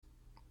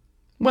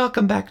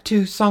Welcome back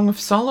to Song of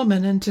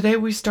Solomon, and today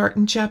we start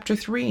in chapter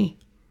 3.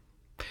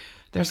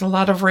 There's a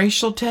lot of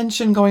racial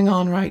tension going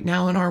on right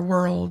now in our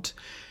world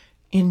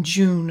in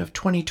June of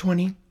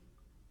 2020.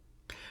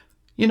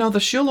 You know,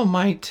 the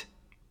Shulamite,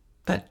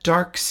 that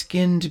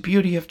dark-skinned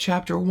beauty of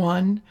chapter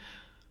 1,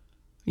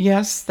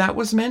 yes, that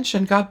was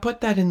mentioned. God put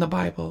that in the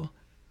Bible.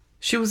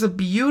 She was a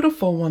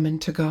beautiful woman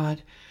to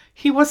God.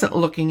 He wasn't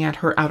looking at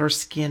her outer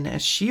skin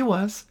as she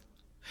was.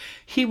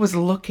 He was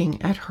looking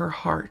at her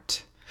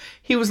heart.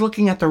 He was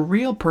looking at the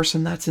real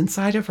person that's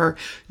inside of her,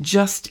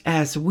 just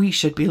as we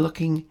should be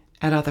looking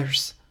at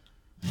others.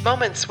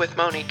 Moments with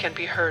Moni can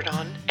be heard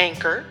on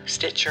Anchor,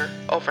 Stitcher,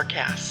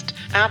 Overcast,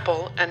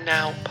 Apple, and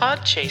now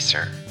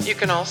Podchaser. You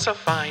can also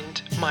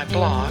find my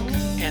blog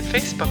and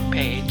Facebook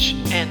page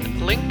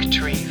and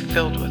Linktree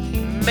filled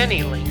with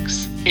many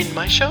links in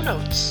my show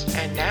notes.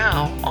 And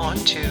now on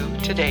to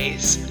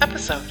today's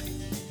episode.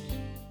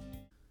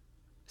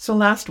 So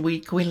last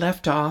week we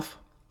left off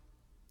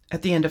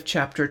at the end of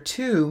chapter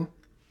 2,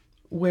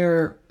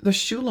 where the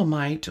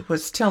Shulamite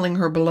was telling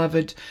her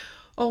beloved,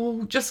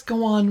 "Oh, just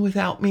go on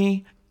without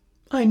me.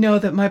 I know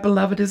that my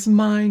beloved is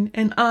mine,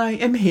 and I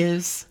am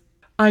his.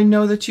 I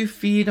know that you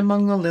feed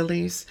among the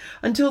lilies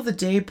until the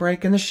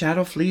daybreak and the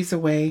shadow flees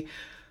away.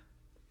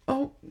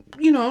 Oh,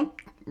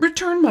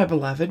 return, my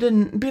beloved,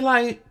 and be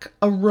like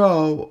a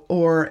roe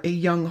or a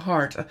young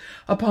hart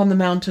upon the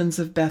mountains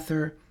of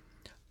Bether.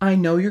 I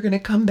know you're going to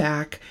come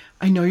back.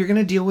 I know you're going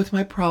to deal with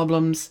my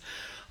problems.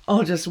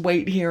 I'll just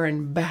wait here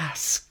and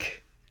bask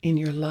in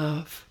your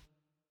love."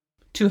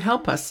 To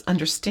help us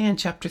understand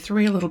chapter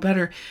 3 a little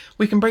better,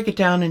 we can break it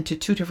down into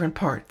two different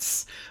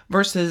parts.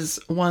 Verses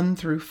 1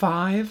 through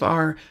 5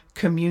 are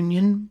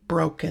communion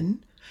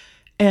broken,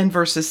 and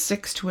verses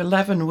 6 to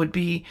 11 would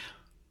be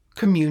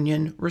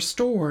communion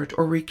restored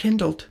or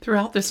rekindled.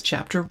 Throughout this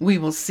chapter, we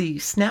will see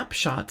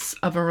snapshots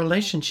of a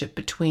relationship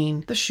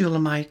between the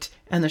Shulamite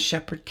and the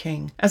shepherd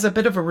king. As a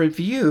bit of a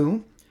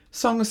review,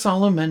 Song of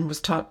Solomon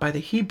was taught by the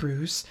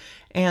Hebrews,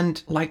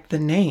 and like the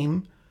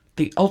name,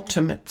 the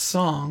ultimate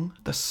song,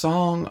 the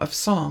Song of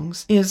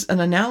Songs, is an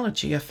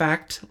analogy, a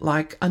fact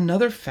like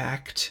another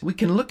fact. We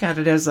can look at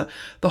it as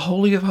the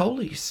Holy of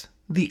Holies,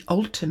 the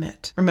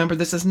ultimate. Remember,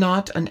 this is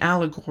not an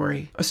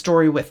allegory, a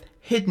story with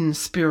hidden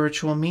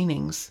spiritual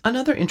meanings.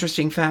 Another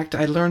interesting fact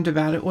I learned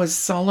about it was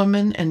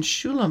Solomon and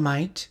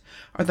Shulamite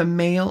are the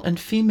male and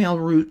female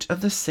root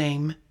of the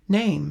same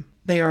name.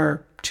 They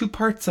are two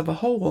parts of a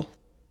whole.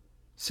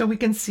 So we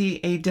can see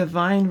a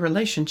divine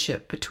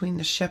relationship between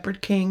the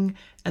shepherd king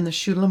and the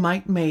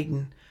Shulamite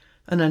maiden,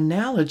 an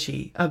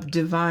analogy of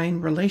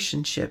divine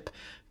relationship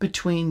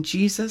between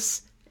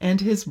Jesus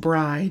and his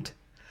bride.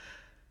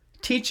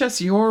 Teach us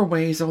your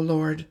ways, O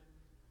Lord.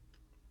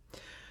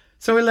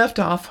 So we left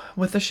off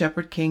with the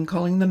shepherd king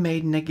calling the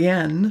maiden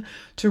again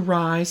to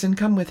rise and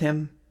come with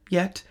him.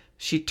 Yet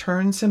she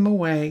turns him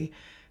away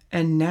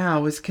and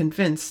now is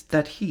convinced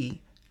that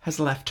he has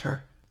left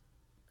her.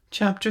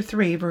 Chapter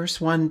 3,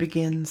 verse 1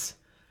 begins,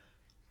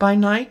 "By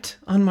night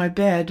on my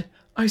bed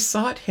I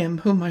sought him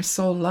whom my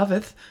soul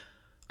loveth.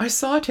 I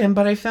sought him,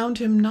 but I found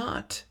him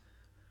not.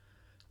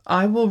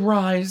 I will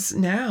rise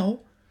now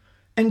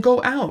and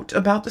go out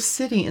about the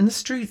city in the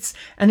streets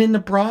and in the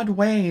broad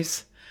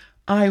ways.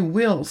 I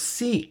will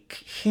seek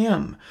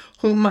him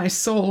whom my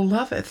soul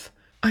loveth.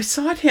 I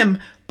sought him,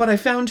 but I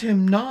found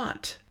him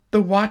not.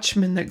 The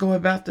watchmen that go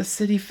about the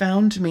city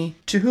found me,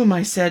 to whom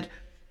I said,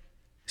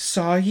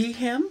 Saw ye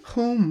him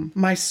whom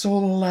my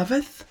soul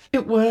loveth?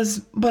 It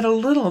was but a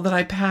little that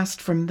I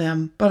passed from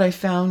them, but I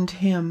found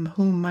him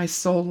whom my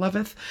soul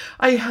loveth.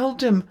 I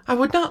held him, I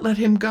would not let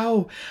him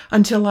go,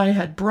 until I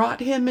had brought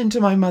him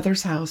into my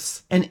mother's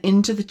house, and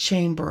into the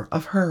chamber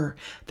of her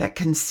that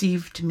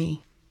conceived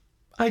me.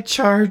 I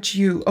charge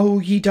you, O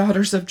ye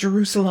daughters of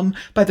Jerusalem,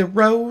 by the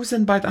roes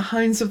and by the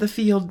hinds of the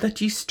field,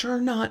 that ye stir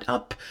not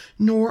up,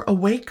 nor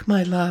awake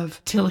my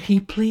love, till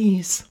he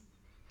please."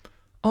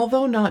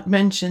 Although not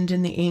mentioned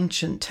in the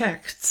ancient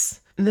texts,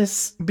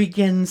 this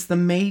begins the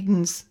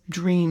maiden's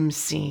dream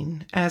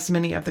scene, as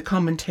many of the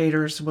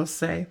commentators will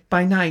say.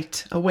 By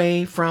night,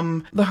 away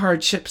from the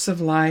hardships of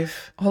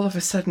life, all of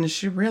a sudden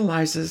she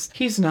realizes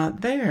he's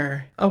not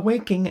there.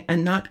 Awaking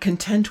and not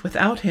content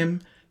without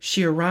him,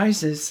 she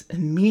arises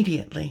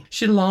immediately.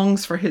 She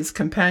longs for his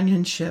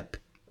companionship.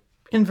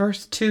 In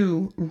verse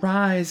 2,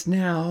 rise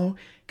now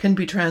can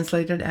be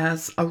translated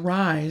as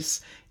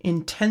arise,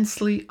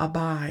 intensely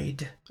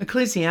abide.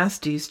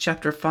 Ecclesiastes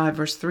chapter 5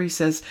 verse 3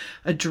 says,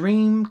 "A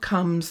dream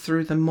comes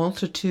through the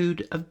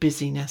multitude of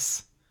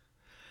busyness."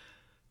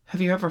 Have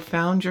you ever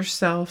found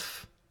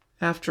yourself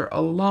after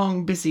a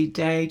long busy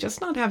day just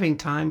not having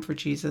time for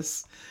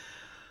Jesus?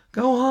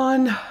 Go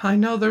on. I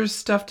know there's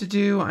stuff to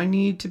do. I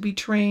need to be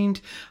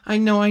trained. I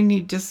know I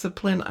need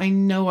discipline. I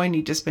know I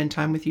need to spend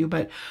time with you,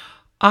 but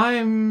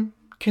I'm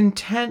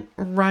content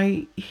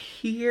right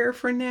here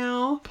for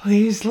now.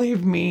 Please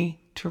leave me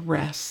to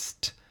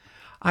rest.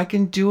 I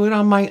can do it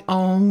on my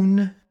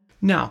own.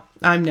 No,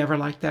 I'm never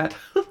like that.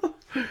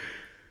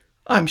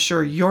 I'm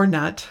sure you're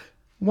not.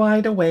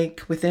 Wide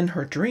awake within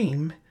her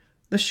dream,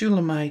 the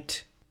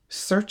Shulamite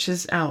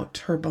searches out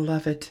her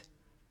beloved.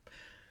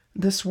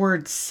 This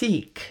word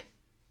seek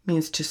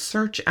means to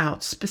search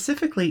out,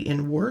 specifically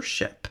in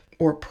worship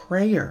or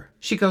prayer.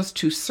 She goes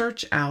to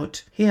search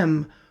out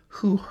him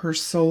who her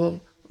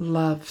soul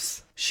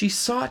loves. She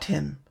sought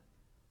him,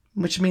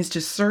 which means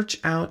to search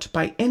out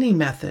by any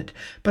method,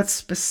 but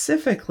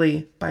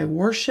specifically by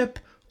worship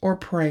or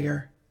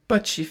prayer.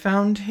 But she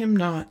found him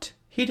not.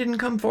 He didn't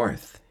come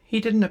forth. He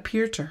didn't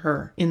appear to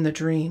her in the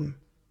dream.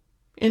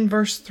 In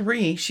verse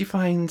 3, she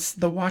finds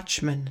the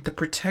watchmen, the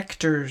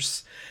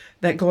protectors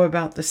that go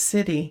about the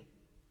city,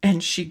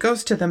 and she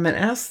goes to them and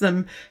asks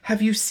them,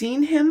 "Have you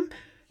seen him?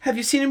 Have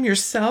you seen him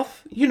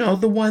yourself? You know,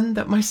 the one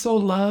that my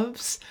soul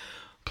loves?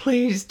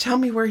 Please tell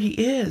me where he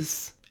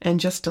is." And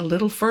just a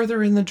little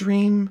further in the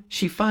dream,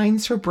 she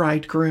finds her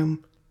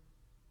bridegroom.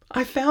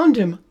 "I found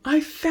him. I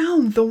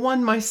found the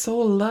one my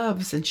soul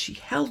loves." And she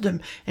held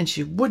him, and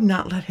she would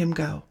not let him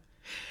go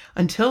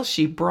until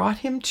she brought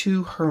him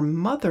to her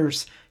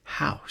mother's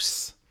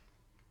house.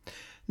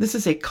 This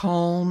is a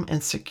calm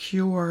and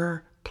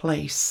secure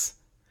place,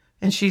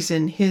 and she's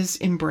in his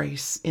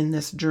embrace in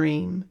this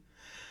dream.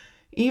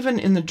 Even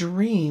in the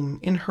dream,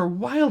 in her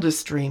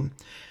wildest dream,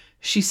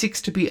 she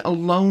seeks to be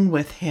alone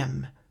with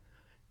him.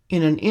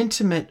 In an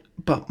intimate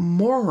but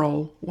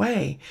moral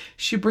way,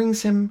 she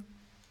brings him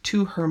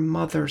to her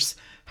mother's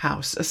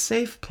house, a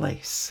safe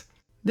place.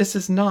 This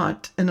is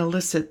not an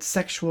illicit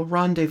sexual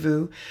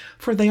rendezvous,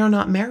 for they are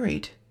not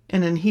married.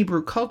 And in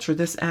Hebrew culture,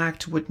 this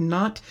act would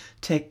not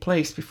take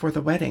place before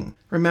the wedding.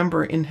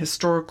 Remember, in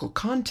historical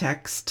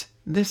context,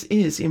 this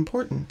is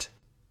important.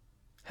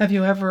 Have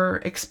you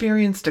ever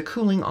experienced a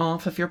cooling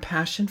off of your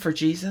passion for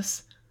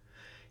Jesus?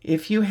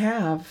 If you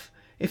have,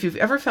 if you've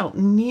ever felt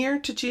near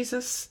to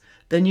Jesus,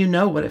 then you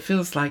know what it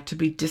feels like to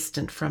be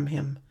distant from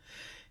him.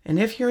 And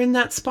if you're in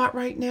that spot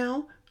right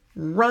now,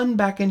 run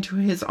back into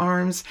his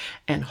arms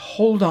and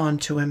hold on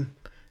to him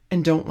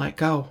and don't let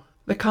go.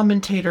 The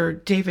commentator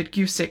David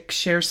Gusick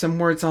shares some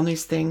words on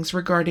these things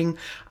regarding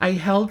 "I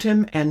held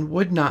him and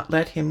would not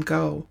let him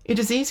go." It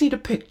is easy to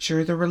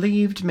picture the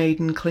relieved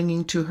maiden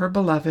clinging to her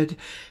beloved,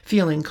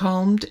 feeling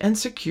calmed and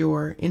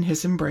secure in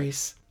his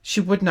embrace.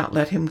 She would not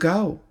let him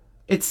go.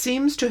 It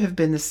seems to have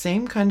been the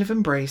same kind of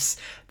embrace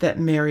that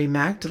Mary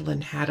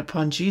Magdalene had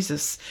upon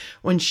Jesus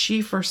when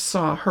she first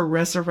saw her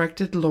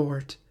resurrected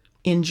Lord.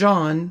 In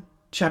John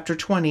chapter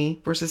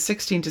 20, verses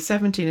 16 to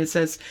 17, it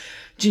says,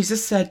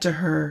 "Jesus said to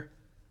her,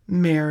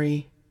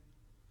 'Mary.'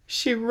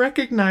 She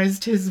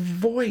recognized his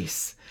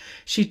voice.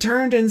 She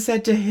turned and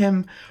said to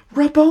him,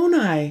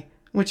 'Rabboni,'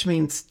 which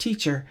means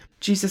teacher.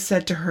 Jesus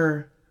said to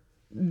her,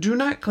 'Do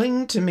not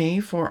cling to me,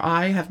 for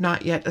I have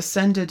not yet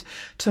ascended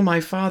to my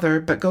Father,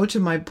 but go to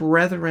my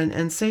brethren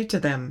and say to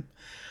them,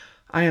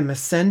 I am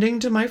ascending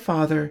to my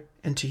Father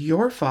and to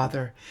your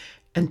Father,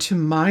 and to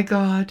my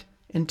God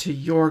and to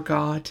your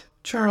God.'"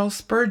 Charles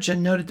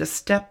Spurgeon noted the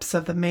steps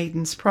of the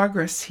maiden's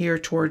progress here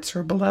towards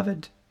her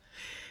beloved.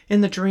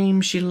 In the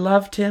dream, she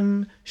loved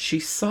him, she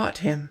sought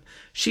him,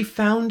 she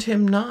found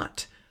him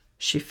not,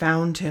 she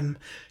found him,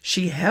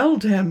 she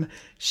held him,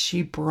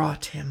 she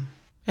brought him.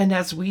 And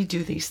as we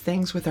do these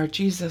things with our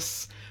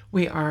Jesus,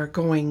 we are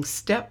going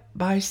step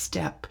by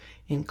step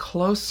in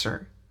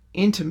closer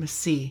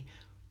intimacy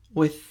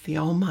with the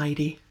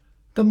Almighty.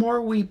 The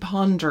more we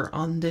ponder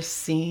on this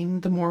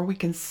scene, the more we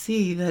can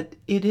see that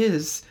it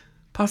is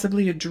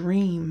possibly a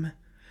dream.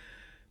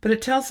 But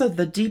it tells of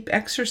the deep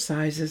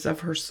exercises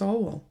of her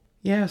soul.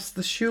 Yes,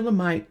 the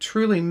Shulamite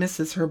truly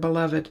misses her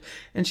beloved,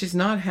 and she's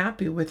not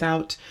happy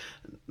without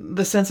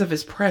the sense of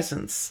his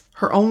presence.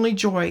 Her only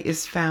joy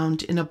is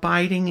found in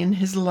abiding in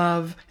his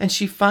love, and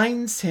she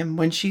finds him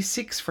when she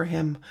seeks for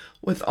him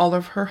with all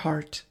of her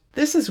heart.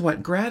 This is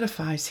what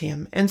gratifies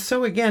him. And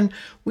so again,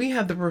 we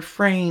have the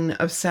refrain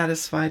of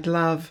satisfied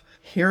love.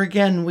 Here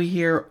again we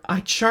hear,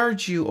 "I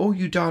charge you, O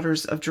you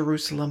daughters of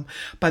Jerusalem,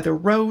 by the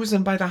roes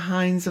and by the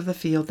hinds of the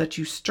field, that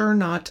you stir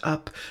not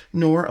up,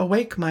 nor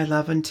awake my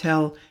love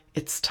until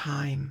it's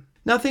time."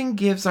 Nothing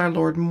gives our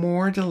Lord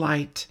more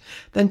delight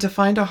than to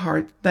find a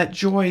heart that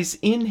joys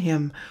in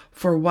him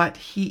for what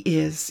he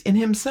is in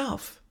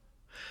himself.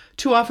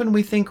 Too often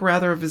we think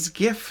rather of his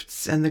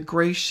gifts and the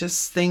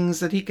gracious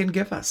things that he can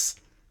give us.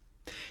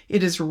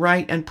 It is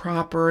right and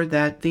proper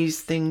that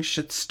these things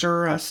should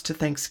stir us to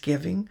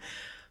thanksgiving,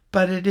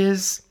 but it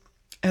is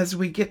as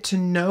we get to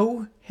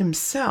know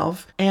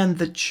himself and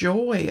the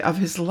joy of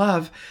his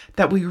love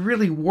that we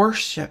really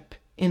worship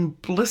in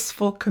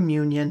blissful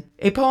communion.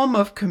 A poem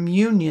of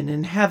communion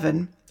in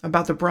heaven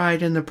about the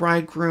bride and the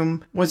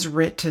bridegroom was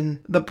written.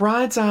 The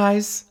bride's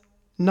eyes,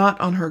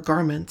 not on her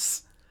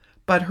garments,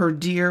 but her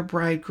dear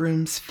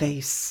bridegroom's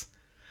face.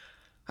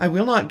 I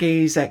will not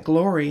gaze at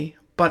glory,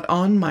 but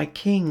on my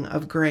King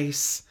of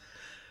grace.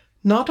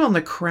 Not on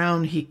the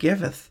crown he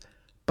giveth,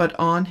 but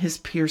on his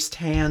pierced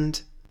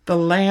hand. The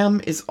Lamb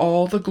is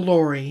all the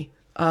glory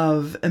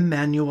of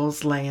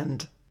Emmanuel's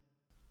land.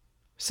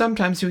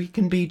 Sometimes we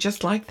can be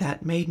just like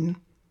that maiden.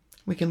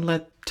 We can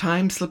let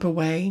time slip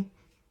away.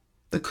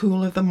 The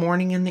cool of the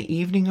morning and the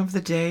evening of the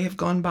day have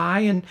gone by,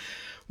 and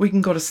We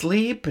can go to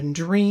sleep and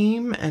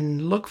dream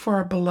and look for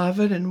our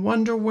beloved and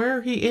wonder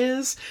where he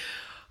is.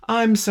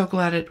 I'm so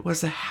glad it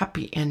was a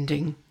happy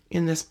ending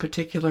in this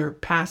particular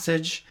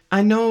passage.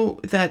 I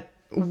know that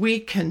we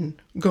can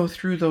go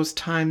through those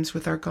times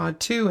with our God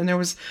too. And there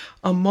was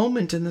a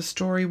moment in the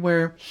story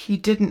where he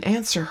didn't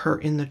answer her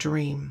in the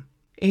dream.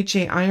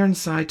 H.A.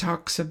 Ironside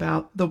talks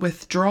about the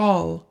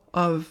withdrawal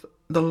of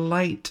the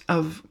light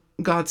of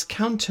God's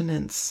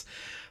countenance.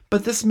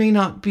 But this may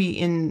not be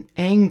in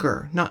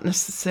anger, not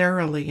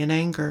necessarily in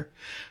anger.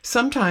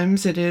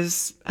 Sometimes it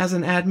is as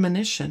an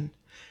admonition.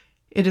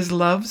 It is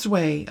love's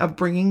way of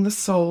bringing the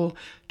soul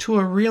to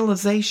a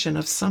realization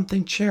of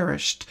something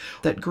cherished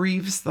that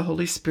grieves the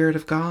Holy Spirit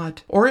of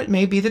God. Or it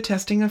may be the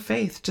testing of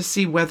faith to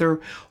see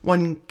whether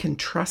one can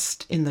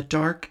trust in the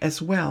dark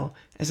as well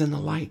as in the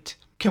light.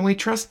 Can we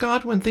trust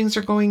God when things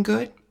are going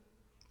good?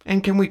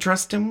 And can we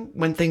trust him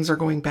when things are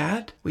going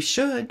bad? We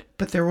should,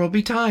 but there will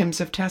be times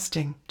of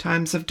testing,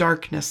 times of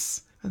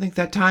darkness. I think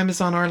that time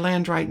is on our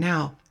land right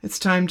now. It's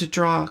time to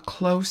draw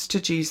close to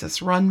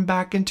Jesus, run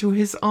back into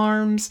his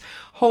arms,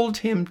 hold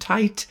him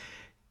tight,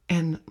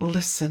 and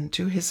listen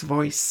to his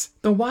voice.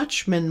 The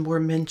watchmen were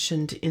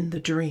mentioned in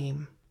the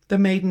dream. The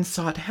maiden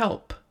sought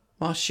help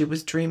while she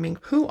was dreaming.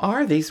 Who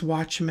are these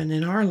watchmen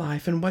in our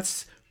life, and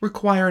what's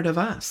required of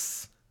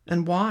us?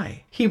 And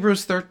why?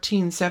 Hebrews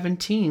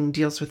 13:17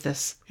 deals with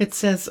this. It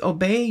says,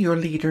 "Obey your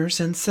leaders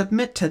and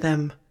submit to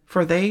them,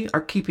 for they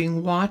are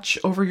keeping watch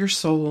over your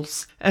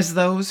souls, as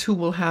those who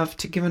will have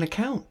to give an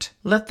account.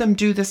 Let them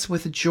do this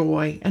with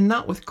joy and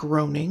not with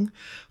groaning,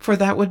 for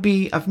that would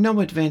be of no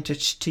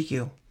advantage to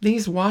you."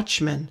 These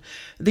watchmen,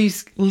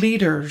 these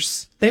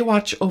leaders, they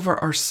watch over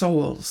our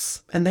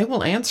souls, and they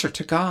will answer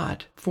to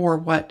God for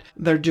what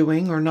they're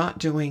doing or not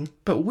doing.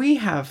 But we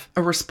have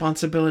a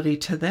responsibility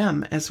to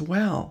them as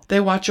well. They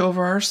watch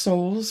over our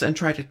souls and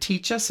try to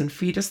teach us and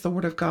feed us the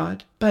Word of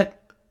God. But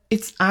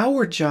it's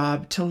our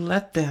job to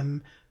let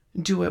them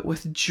do it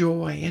with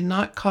joy and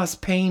not cause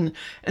pain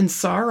and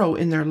sorrow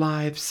in their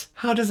lives.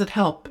 How does it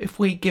help if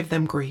we give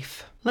them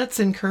grief? Let's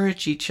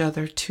encourage each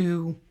other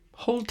to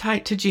hold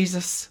tight to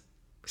Jesus,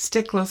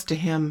 stick close to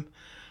him,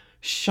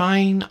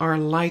 shine our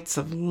lights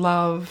of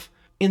love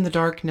in the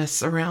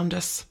darkness around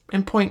us,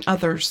 and point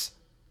others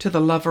to the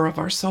lover of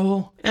our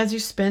soul. As you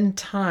spend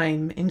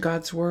time in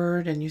God's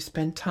Word and you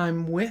spend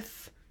time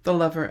with the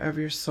lover of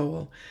your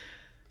soul,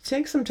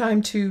 take some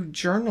time to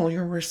journal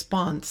your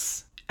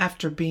response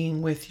after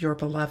being with your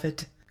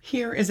beloved.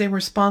 Here is a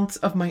response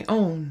of my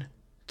own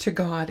to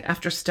God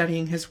after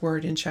studying his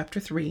word in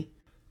chapter 3.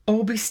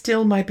 "Oh, be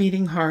still, my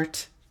beating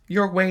heart.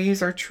 Your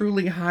ways are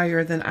truly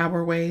higher than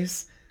our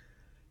ways.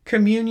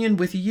 Communion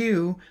with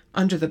you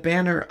under the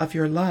banner of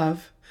your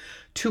love.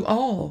 To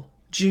all,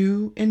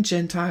 Jew and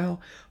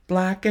Gentile,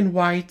 black and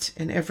white,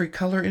 and every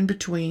color in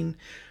between,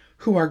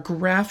 who are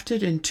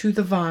grafted into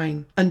the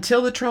vine,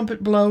 until the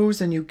trumpet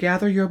blows and you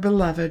gather your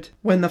beloved,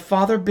 when the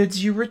Father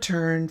bids you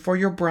return for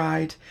your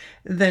bride,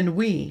 then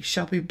we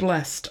shall be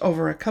blessed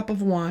over a cup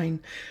of wine,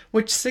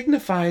 which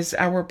signifies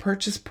our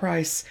purchase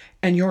price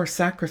and your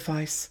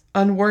sacrifice,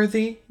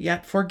 unworthy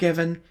yet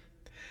forgiven,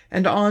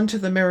 and on to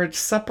the marriage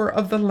supper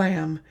of the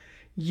Lamb,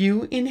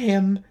 you in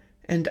him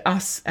and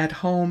us at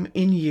home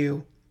in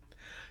you.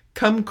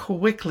 Come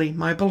quickly,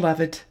 my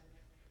beloved.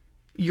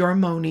 Your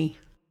Moni."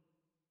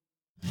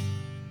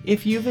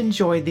 If you've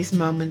enjoyed these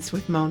moments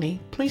with Moni,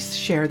 please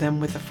share them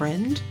with a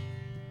friend.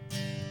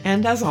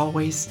 And as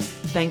always,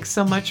 thanks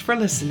so much for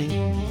listening.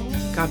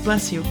 God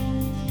bless you.